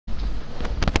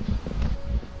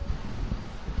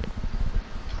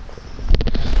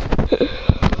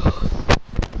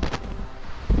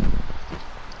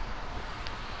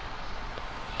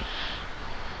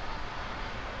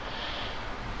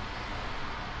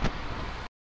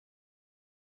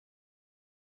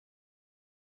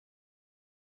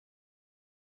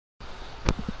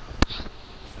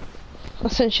I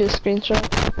sent you a screenshot.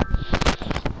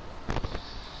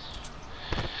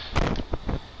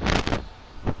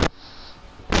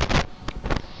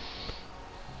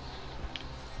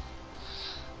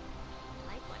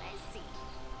 Like what I see.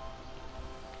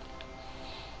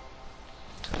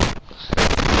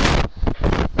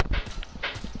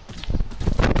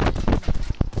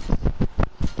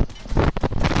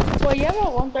 Well, you have a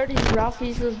 130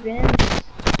 Ralphie's Revenge.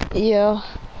 Yeah.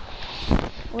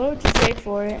 What would you trade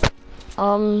for it?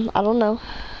 I don't know.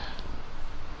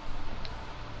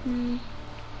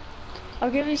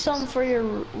 I'll give you something for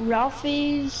your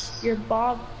Ralphie's, your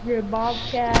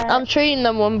Bobcat. I'm trading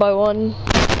them one by one.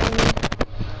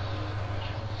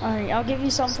 Alright, I'll give you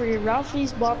something for your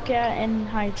Ralphie's, Bobcat, and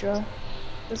Hydra.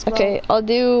 Let's go. Okay, I'll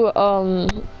do,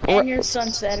 And your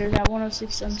Sunsetter, that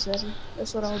 106 Sunsetter.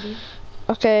 That's what I'll do.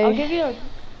 okay. I'll give you a...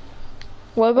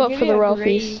 What about for the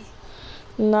Ralphies? Grave.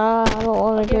 Nah, I don't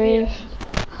want a grave.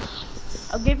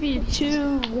 I'll give you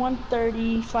two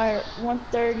 130 fire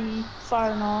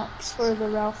knocks for the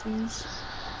Ralphies.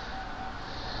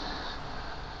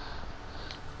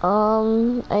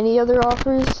 Any other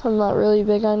offers? I'm not really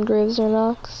big on graves or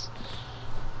knocks.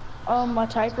 My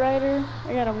typewriter.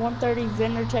 I got a 130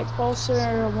 Vendor Tech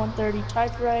Pulsar, a 130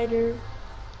 typewriter.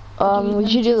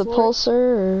 Would you do the pulsar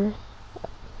or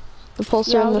the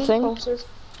pulsar and the thing? Pulsar.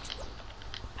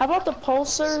 How about the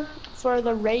pulsar for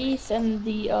the Wraith and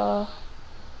the How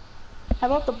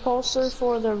about the pulsar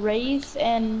for the Wraith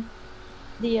and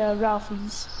the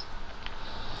Ralphies?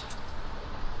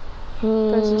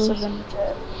 Because it's a Vendor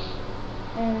Tech.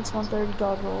 And it's 130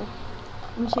 God roll.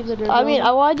 Let me see the durability. I mean,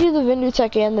 I want to do the Vendor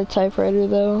Tech and the typewriter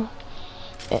though.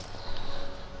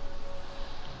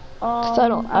 Cause I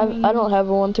don't have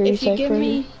a 130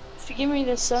 typewriter. If you give me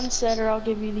the Sunsetter, I'll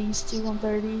give you these two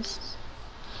 130s.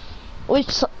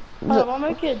 Which? I'll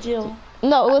make you a deal.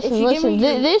 No, listen.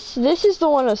 This is the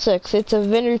 106. It's a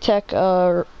Vendor Tech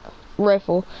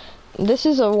rifle. This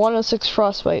is a 106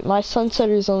 Frostbite. My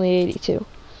Sunsetter is only 82.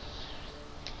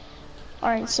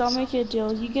 Alright, so I'll make you a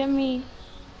deal. You give me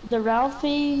the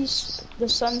Ralphies, the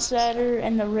Sunsetter,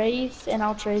 and the Wraith, and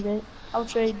I'll trade it. I'll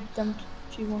trade them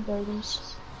two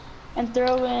 130s. And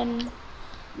throw in...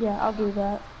 Yeah, I'll do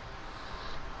that.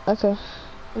 Okay.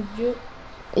 Legit?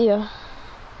 Yeah.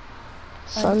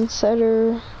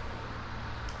 Sunsetter.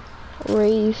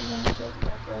 Wraith.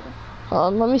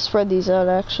 Let me spread these out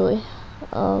actually.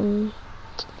 Hold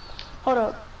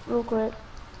up, real quick.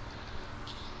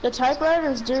 The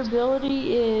typewriter's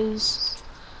durability is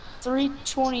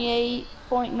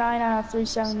 328.9 out of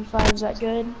 375. Is that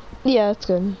good? Yeah, that's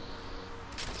good.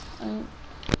 Alright.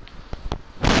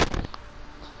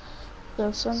 The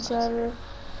Sunsetter.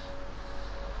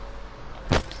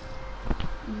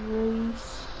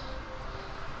 Wraith.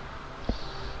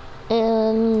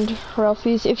 And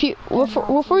Ralphie's. If you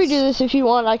before you do this, if you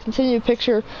want, I can send you a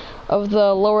picture of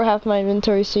the lower half of my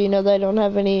inventory, so you know that I don't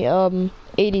have any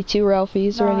 82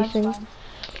 Ralphie's or anything.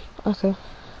 Okay.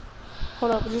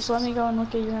 Hold up, just let me go and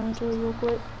look at your inventory real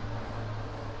quick.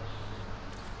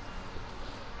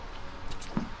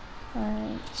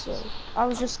 Alright, so I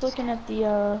was just looking at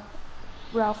the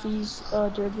Ralphie's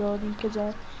durability because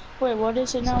wait, what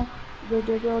is it now? The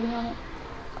durability on it?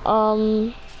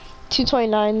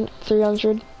 229,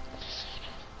 300.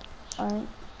 Alright.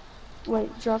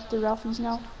 Wait, drop the Ralphies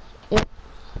now? Yep.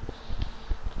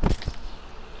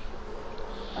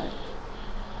 Alright.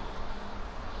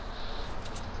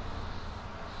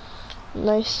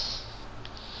 Nice.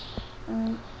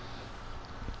 Alright.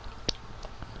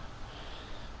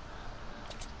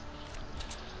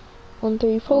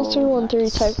 .130 pulsar, 130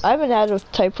 type. I haven't had a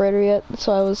typewriter yet,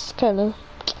 so I was kind of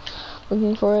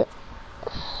looking for it.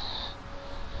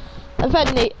 I've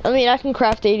had I can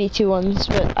craft 82 ones,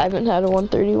 but I haven't had a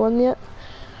 131 yet.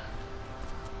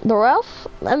 The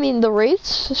the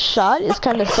Wraith's shot is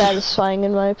kind of satisfying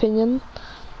in my opinion.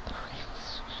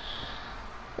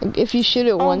 If you shoot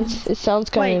it once, it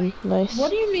sounds kind of nice. What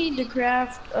do you need to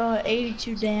craft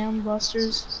 82 dam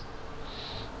busters?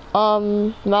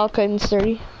 Malachite and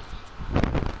sturdy.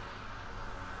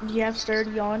 Do you have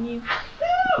sturdy on you?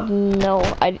 No,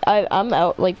 I'm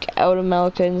out of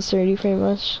malachite and sturdy pretty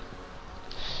much.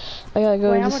 I gotta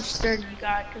go. Wait, how much sturdy you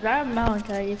got? Cause I have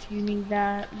malachite if you need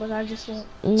that, but I just want.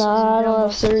 Nah, I don't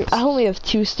have sturdy. I only have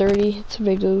 2 sturdy. It's a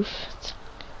big oof.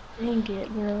 Dang it,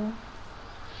 bro.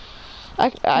 I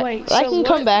can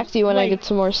come back to you when I get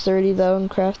some more sturdy though and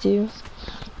craft you.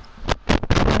 Do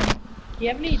you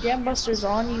have any dam busters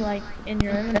on you, like in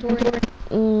your inventory?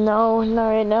 No, not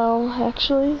right now,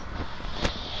 actually.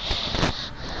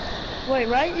 Wait,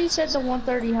 right? You said the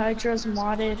 130 Hydra's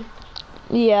modded.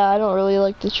 Yeah, I don't really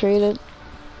like to trade it.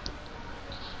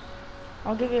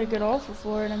 I'll give you a good offer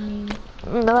for it. I mean, if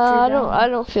you're Nah, down. I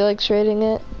don't feel like trading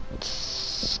it.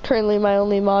 It's currently my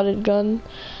only modded gun.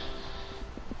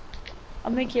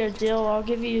 I'll make you a deal. I'll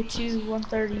give you two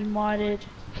 130 modded.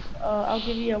 I'll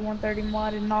give you a 130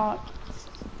 modded knock.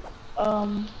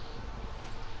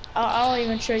 I'll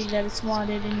even show you that it's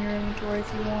modded in your inventory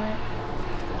if you want.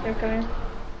 Here, come here.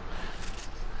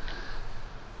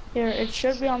 Here, it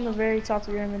should be on the very top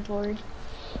of your inventory.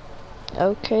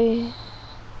 Okay.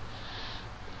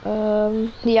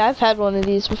 Yeah, I've had one of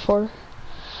these before.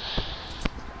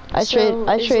 I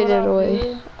traded it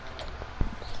away.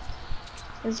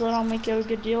 Is what I'll make you a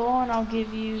good deal on. I'll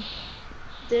give you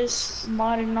this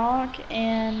modded knock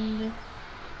and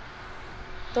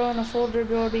throw in a full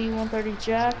durability 130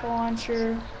 jack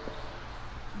launcher.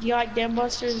 Do you like dam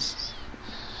busters?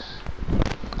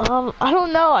 I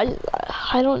don't know. I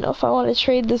don't know if I want to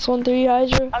trade this 130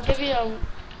 Hydra.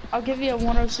 I'll give you a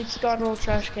 106 God roll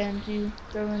trash can to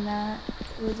throw in that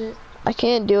with it. I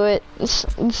can't do it. This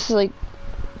is like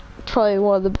probably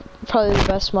the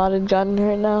best modded gun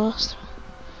right now.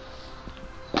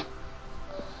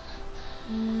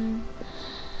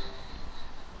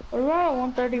 What about a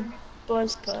 130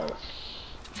 buzz cut?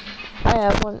 I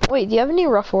have one. Wait, do you have any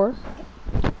rough ore?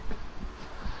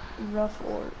 Rough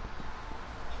ore.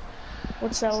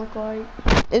 What's that look like?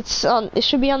 It's it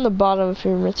should be on the bottom of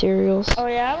your materials. Oh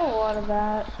yeah, I have a lot of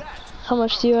that. How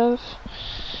much do you have?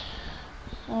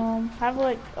 I have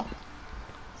like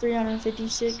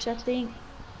 356, I think.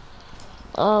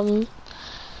 I'll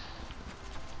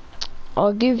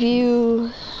give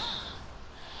you,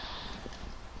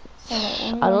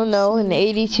 I don't know, an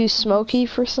 82 Smoky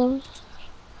for some.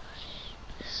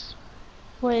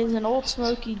 Wait, is an old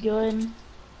Smoky good?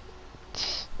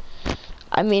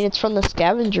 I mean, it's from the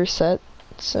scavenger set,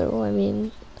 so I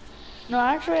mean. No,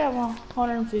 I actually have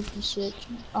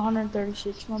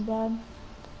 136, my bad.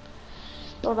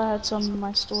 Thought I had some in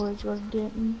my storage, but I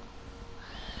didn't.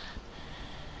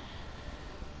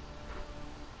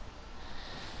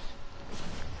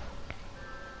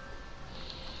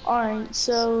 Alright,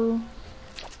 so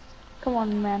come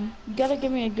on, man. You gotta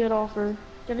give me a good offer.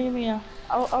 Gotta give me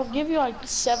I'll give you like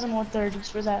 7 130s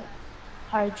for that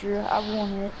Hydra. I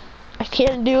want it. I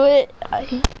can't do it.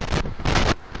 I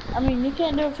mean, you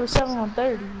can't do it for 7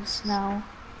 130s now.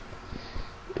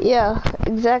 Yeah,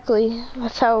 exactly.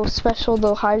 That's how special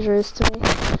the Hydra is to me.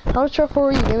 How much rough ore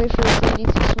will you give me for this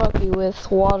 82 Smoky with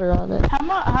water on it?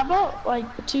 How about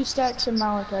like 2 stacks of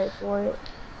malachite for it?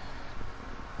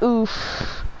 Oof.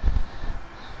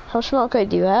 How much malachite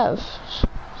do you have?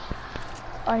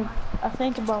 I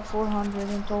think about 400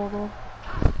 in total.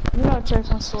 You gotta check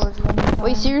my storage one more time.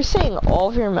 Wait, so you're saying all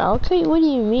of your malachite? What do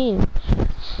you mean?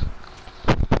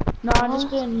 No, I've just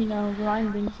been, you know,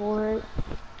 grinding for it.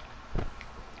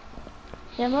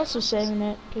 Yeah, I'm also saving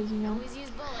it, cause you know. Always use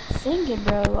bullets. Think it,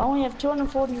 bro. I only have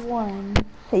 241.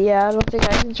 Yeah, I don't think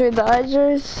I can trade the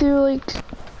Hydra to like.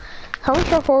 How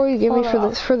much rough ore will you give me for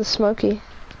the Smoky?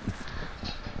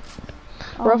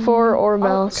 Rough ore or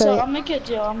malachite? So I'll make it a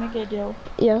deal.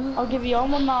 Yeah. I'll give you all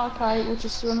my malachite, which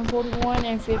is 241,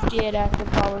 and 58 active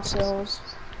power cells.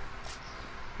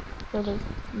 For the,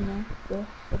 you know, the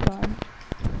gun.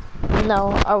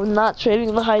 No, I'm not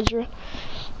trading the Hydra.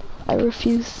 I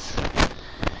refuse.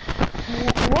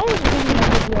 What was giving a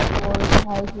good deal for the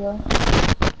Hydra?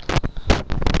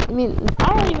 I mean, I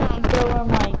don't even throw in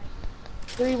like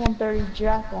 3 130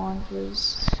 jack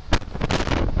launches.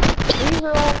 These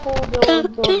are all full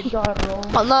build shot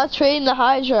rolls. I'm not trading the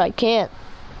Hydra. I can't.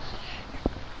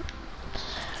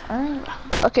 Alright.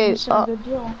 Okay. That's a good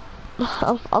deal.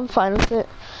 I'm fine with it.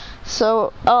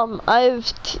 So, I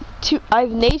have I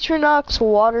have nature knocks,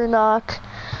 water knock,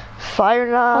 fire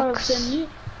knocks.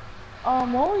 What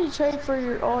will you trade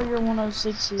for all your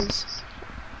 106s?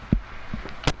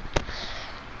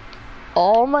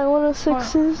 All my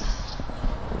 106s?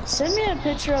 Send me a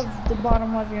picture of the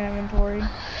bottom of your inventory.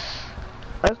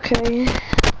 Okay.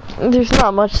 There's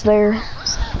not much there.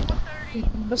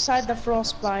 Beside the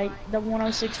frostbite, the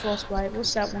 106 frostbite,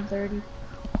 what's that 130?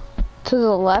 To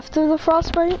the left of the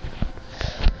frostbite?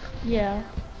 Yeah.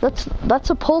 That's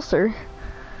a pulsar.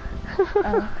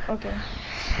 Oh, okay.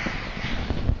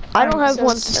 I don't have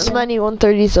many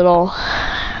 130s at all.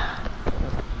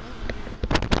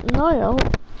 No, I don't.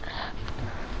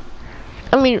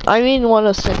 I mean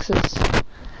 106s.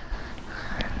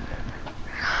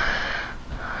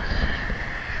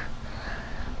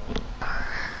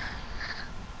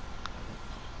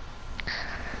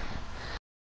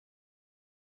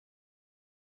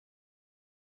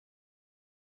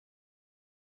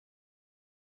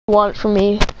 Want from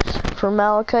me for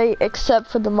malachite, except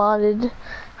for the modded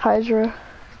Hydra.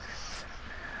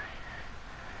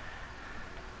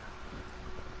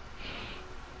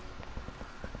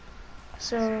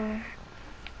 So,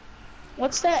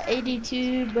 what's that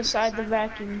 82 beside the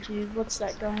vacuum tube? What's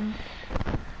that going?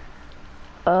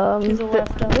 To the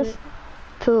left of this it.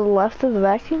 to the left of the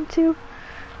vacuum tube.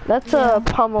 That's Yeah. a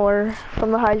pummeler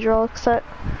from the hydraulic set.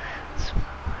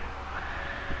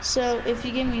 So, if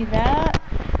you give me that,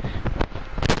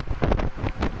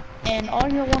 and all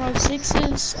your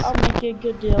 106s, I'll make you a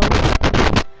good deal.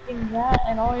 Give me that,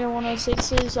 and all your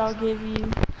 106s, I'll give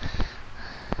you...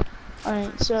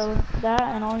 Alright, so that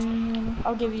and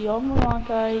I'll give you all my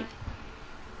malachite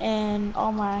and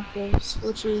all my actives,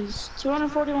 which is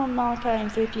 241 malachite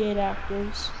and 58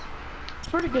 actives. It's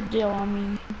a pretty good deal, I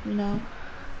mean, you know.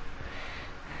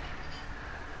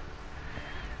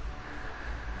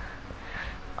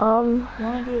 You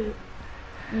wanna do it?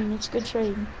 I mean, it's good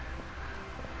trading.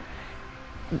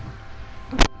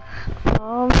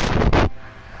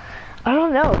 I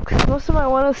don't know, because most of my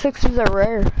 106s are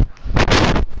rare.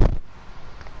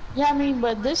 Yeah, I mean,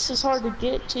 but this is hard to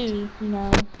get too, you know.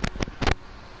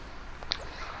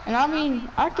 And I mean,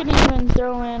 I could even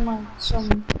throw in like some,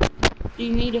 do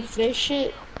you need to fish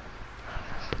it?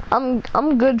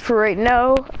 I'm good for right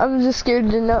now. I'm just scared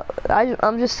to know.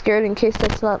 I'm just scared in case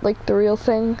that's not like the real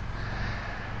thing.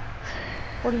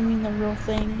 What do you mean the real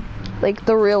thing? Like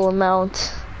the real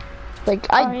amount. Like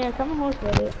Oh yeah, come and look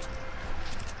at it.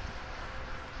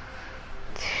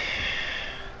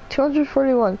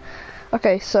 241.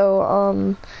 Okay, so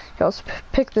here, let's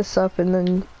pick this up and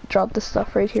then drop the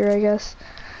stuff right here, I guess.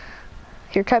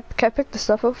 Here, can I pick the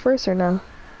stuff up first or no?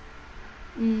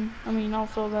 I mean, I'll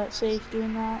feel that safe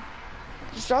doing that.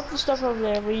 Just drop the stuff over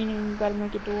there. We ain't even gotta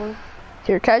make a door.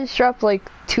 Here, can I just drop like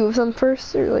 2 of them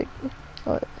first, or like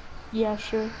what? Yeah,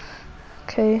 sure.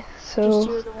 Okay, Just so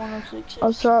 2 of the 106s.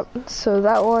 I'll drop. So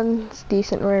that one's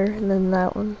decent rare, and then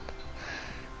that one.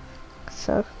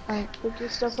 So. Alright, pick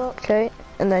this stuff up. Okay,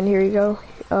 and then here you go.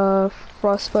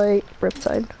 Frostbite,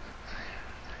 Riptide.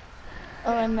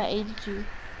 Oh, and the 82.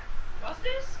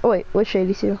 Justice? Oh wait, which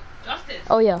 82? Justice.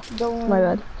 Oh yeah, Don't. my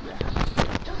bad. Yeah.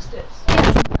 Justice.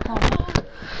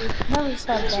 Never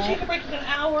said Did you take a that. break an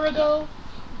hour ago?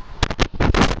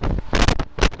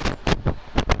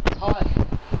 It's hot.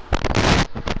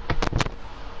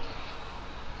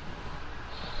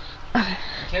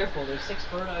 Careful, there's 6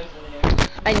 bird eyes in there.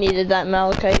 I needed that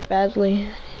malachite badly.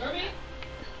 Kirby?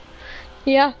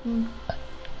 Yeah.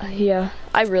 Yeah,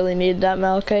 I really needed that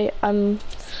malachite.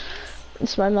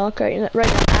 It's my malachite right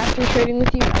now. After trading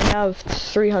with you, I now have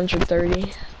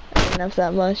 330. I didn't have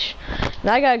that much.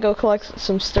 Now I gotta go collect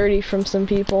some sturdy from some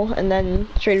people, and then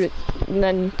trade with, and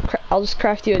then I'll just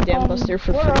craft you a dam buster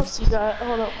for What free. else you got?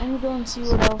 Hold up, let me go and see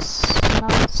what else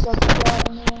amount of stuff you got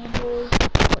in the inventory.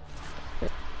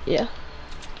 Yeah.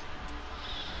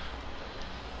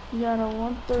 You got a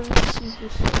 130 super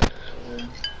store.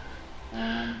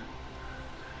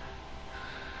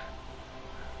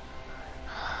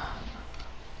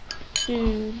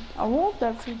 Dude, I want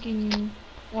that freaking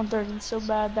 130 so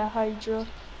bad, that Hydra.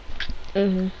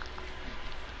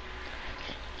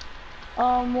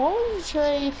 What would you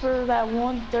trade for that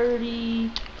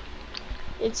 130?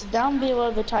 It's down below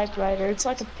the typewriter. It's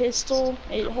like a pistol.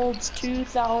 It holds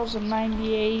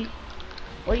 2,098.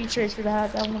 What do you trade for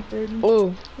that 130?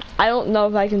 Ooh, I don't know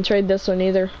if I can trade this one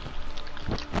either.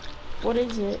 What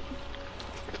is it?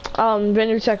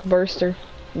 Vindertech Burster.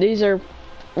 These are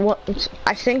what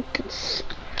I think it's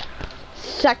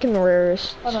second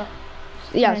rarest. Hold up.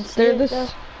 Yes, they're this.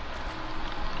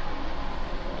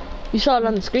 You saw it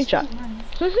on the screenshot.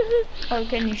 Oh,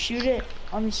 can you shoot it?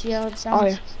 Let me see how it sounds. Oh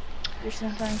yeah. You're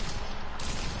something.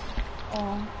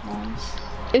 Oh, nice.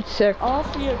 It's sick. I'll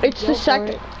offer you a It's the deal for second.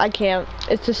 it. I can't.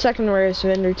 It's the second rarest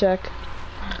Vindertech.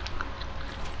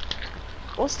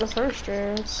 What's the first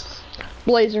rarest?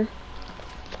 Blazer.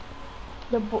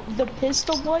 The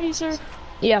pistol blazer?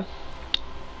 Yeah.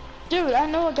 Dude, I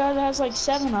know a guy that has like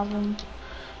 7 of them.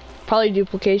 Probably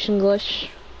duplication glitch.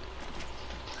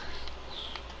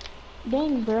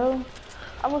 Dang, bro.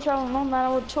 I wish I would known that. I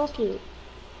would took it.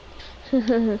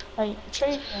 Like,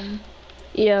 trade them.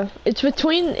 Yeah, it's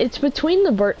between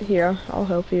the bird here. I'll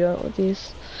help you out with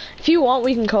these. If you want,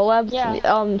 we can collab. Yeah.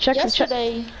 Check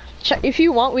Yesterday. check if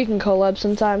you want, we can collab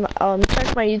sometime.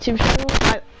 Check my YouTube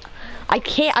channel. I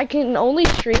can only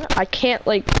stream. I can't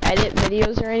like edit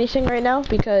videos or anything right now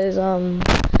because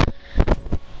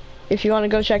if you want to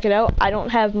go check it out, I don't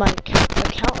have my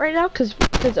account right now because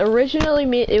originally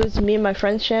it was me and my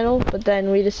friend's channel, but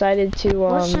then we decided to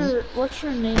What's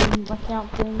your name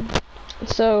account thing?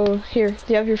 So here, do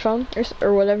you have your phone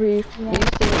or whatever you use to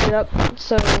look it up?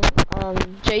 So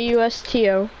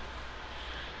JUSTO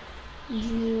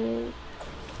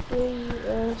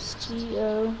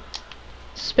JUSTO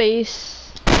space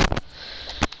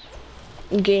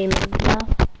Gaming. Yeah.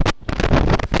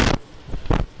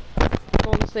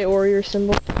 Golden State Warrior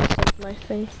symbol. That's like my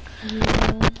thing.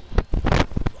 Yeah.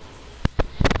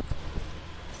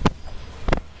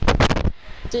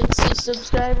 60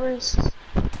 subscribers.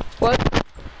 What?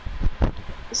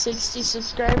 60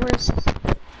 subscribers.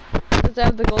 Does that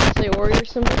have the Golden State Warrior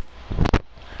symbol?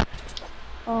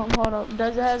 Hold up.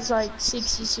 Does it has like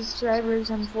 60 subscribers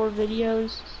and 4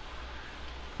 videos?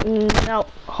 No,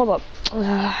 hold up.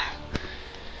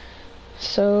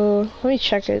 So let me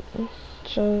check it.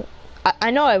 So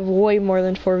I know I have way more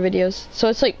than 4 videos. So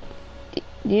it's like,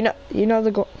 you know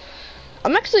the goal.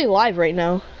 I'm actually live right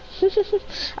now.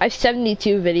 I have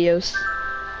 72 videos.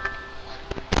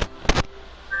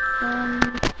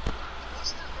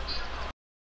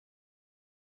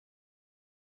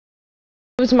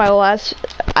 It was my last.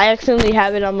 I accidentally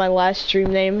have it on my last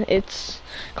stream name. It's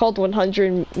called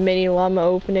 100 Mini Llama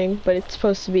Opening, but it's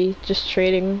supposed to be just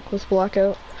trading with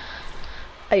Blackout.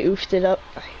 I oofed it up.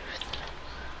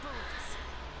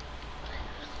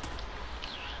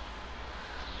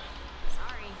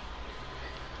 Sorry.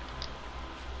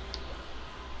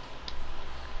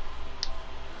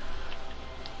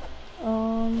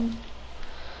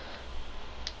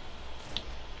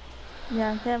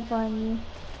 Yeah, I can't find you.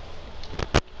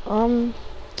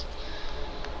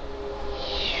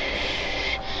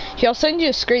 Here, I'll send you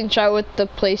a screenshot with the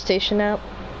PlayStation app.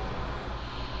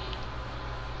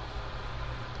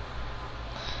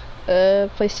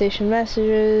 PlayStation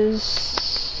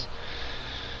messages.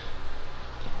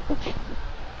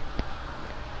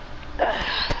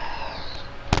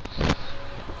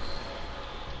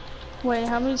 Wait,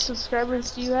 how many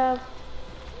subscribers do you have?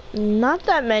 Not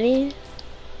that many.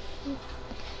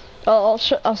 I'll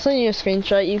send you a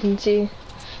screenshot. You can see.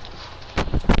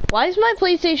 Why is my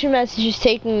PlayStation messages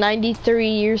taking 93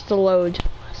 years to load?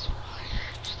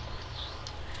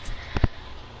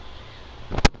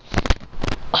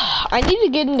 I need to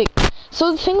get into.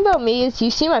 So the thing about me is,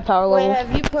 you see my power level. Wait,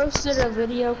 have you posted a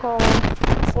video called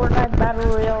Fortnite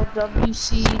Battle Royale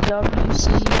WCWC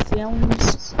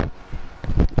Films?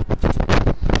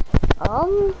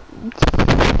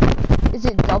 Is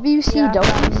it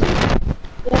WCW?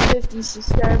 Yeah, 50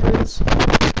 subscribers.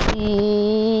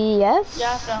 Yes.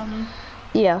 Yeah, I found me.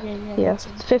 Yeah. Yeah. It's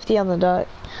 50 on the dot.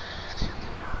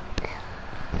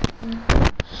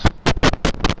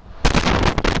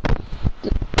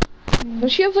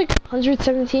 Don't you have like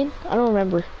 117? I don't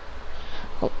remember.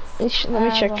 Oh, let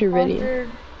me check your video.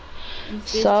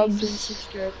 Subs.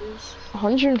 Subscribers.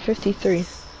 153.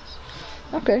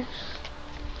 Okay.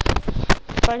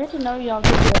 If I didn't know y'all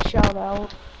give you a shout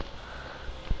out.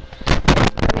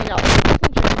 I mean,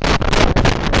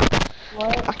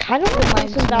 What? I kind of want to play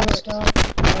some Battle Royale.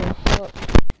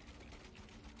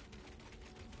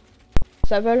 Is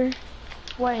that better?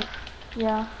 Wait.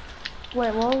 Yeah.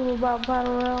 Wait, what was about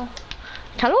Battle Royale?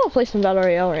 Kind of want to play some Battle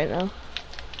Royale right now.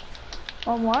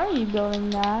 Why are you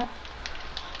building that?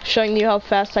 Showing you how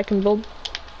fast I can build.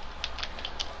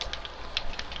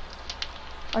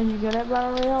 Are you good at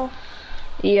Battle Royale?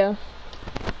 Yeah.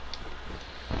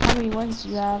 How many wins do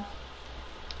you have?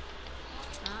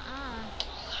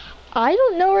 I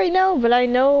don't know right now, but I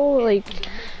know like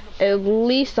at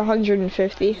least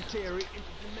 150.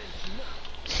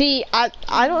 See, I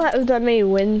don't have that many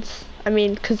wins. I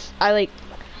mean, cause I'm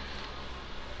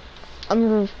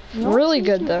really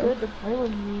good though. Good to play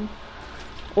with me.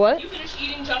 What? You finish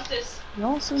eating, Justice. You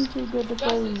don't seem too good to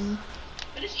play with me.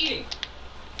 Finish eating.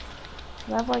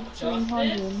 You have like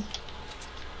 300.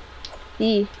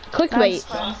 E. Clickbait.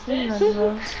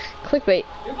 Justice. Clickbait.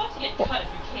 You're about to get cut if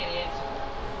you can't answer.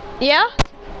 Yeah?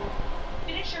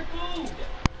 Finish your food.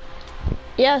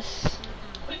 Yes.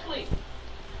 Quickly.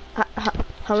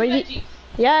 How many?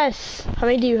 Yes. How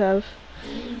many do you have?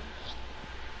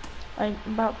 Like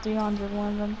about 300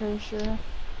 ones, I'm pretty sure.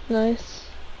 Nice.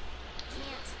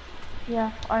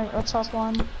 Yeah. All right, let's hop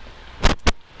on.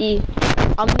 E.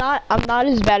 I'm not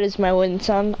as bad as my win,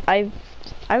 son. I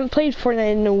haven't played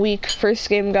Fortnite in a week. First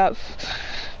game got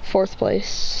 4th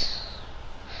place.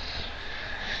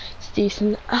 It's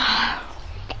decent.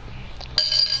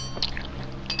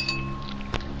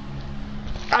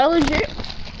 I legit,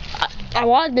 I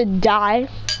wanted to die.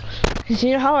 Cause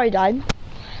you know how I died?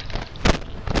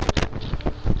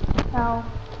 How?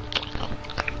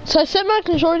 So I set my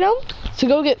controller down to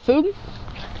go get food.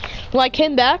 When I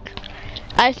came back,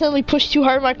 I accidentally pushed too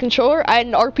hard on my controller. I had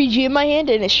an RPG in my hand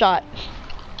and it shot.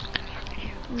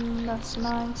 That's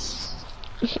nice.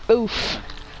 Oof.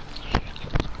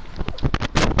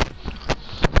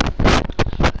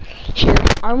 Here,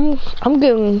 I'm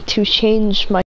going to change my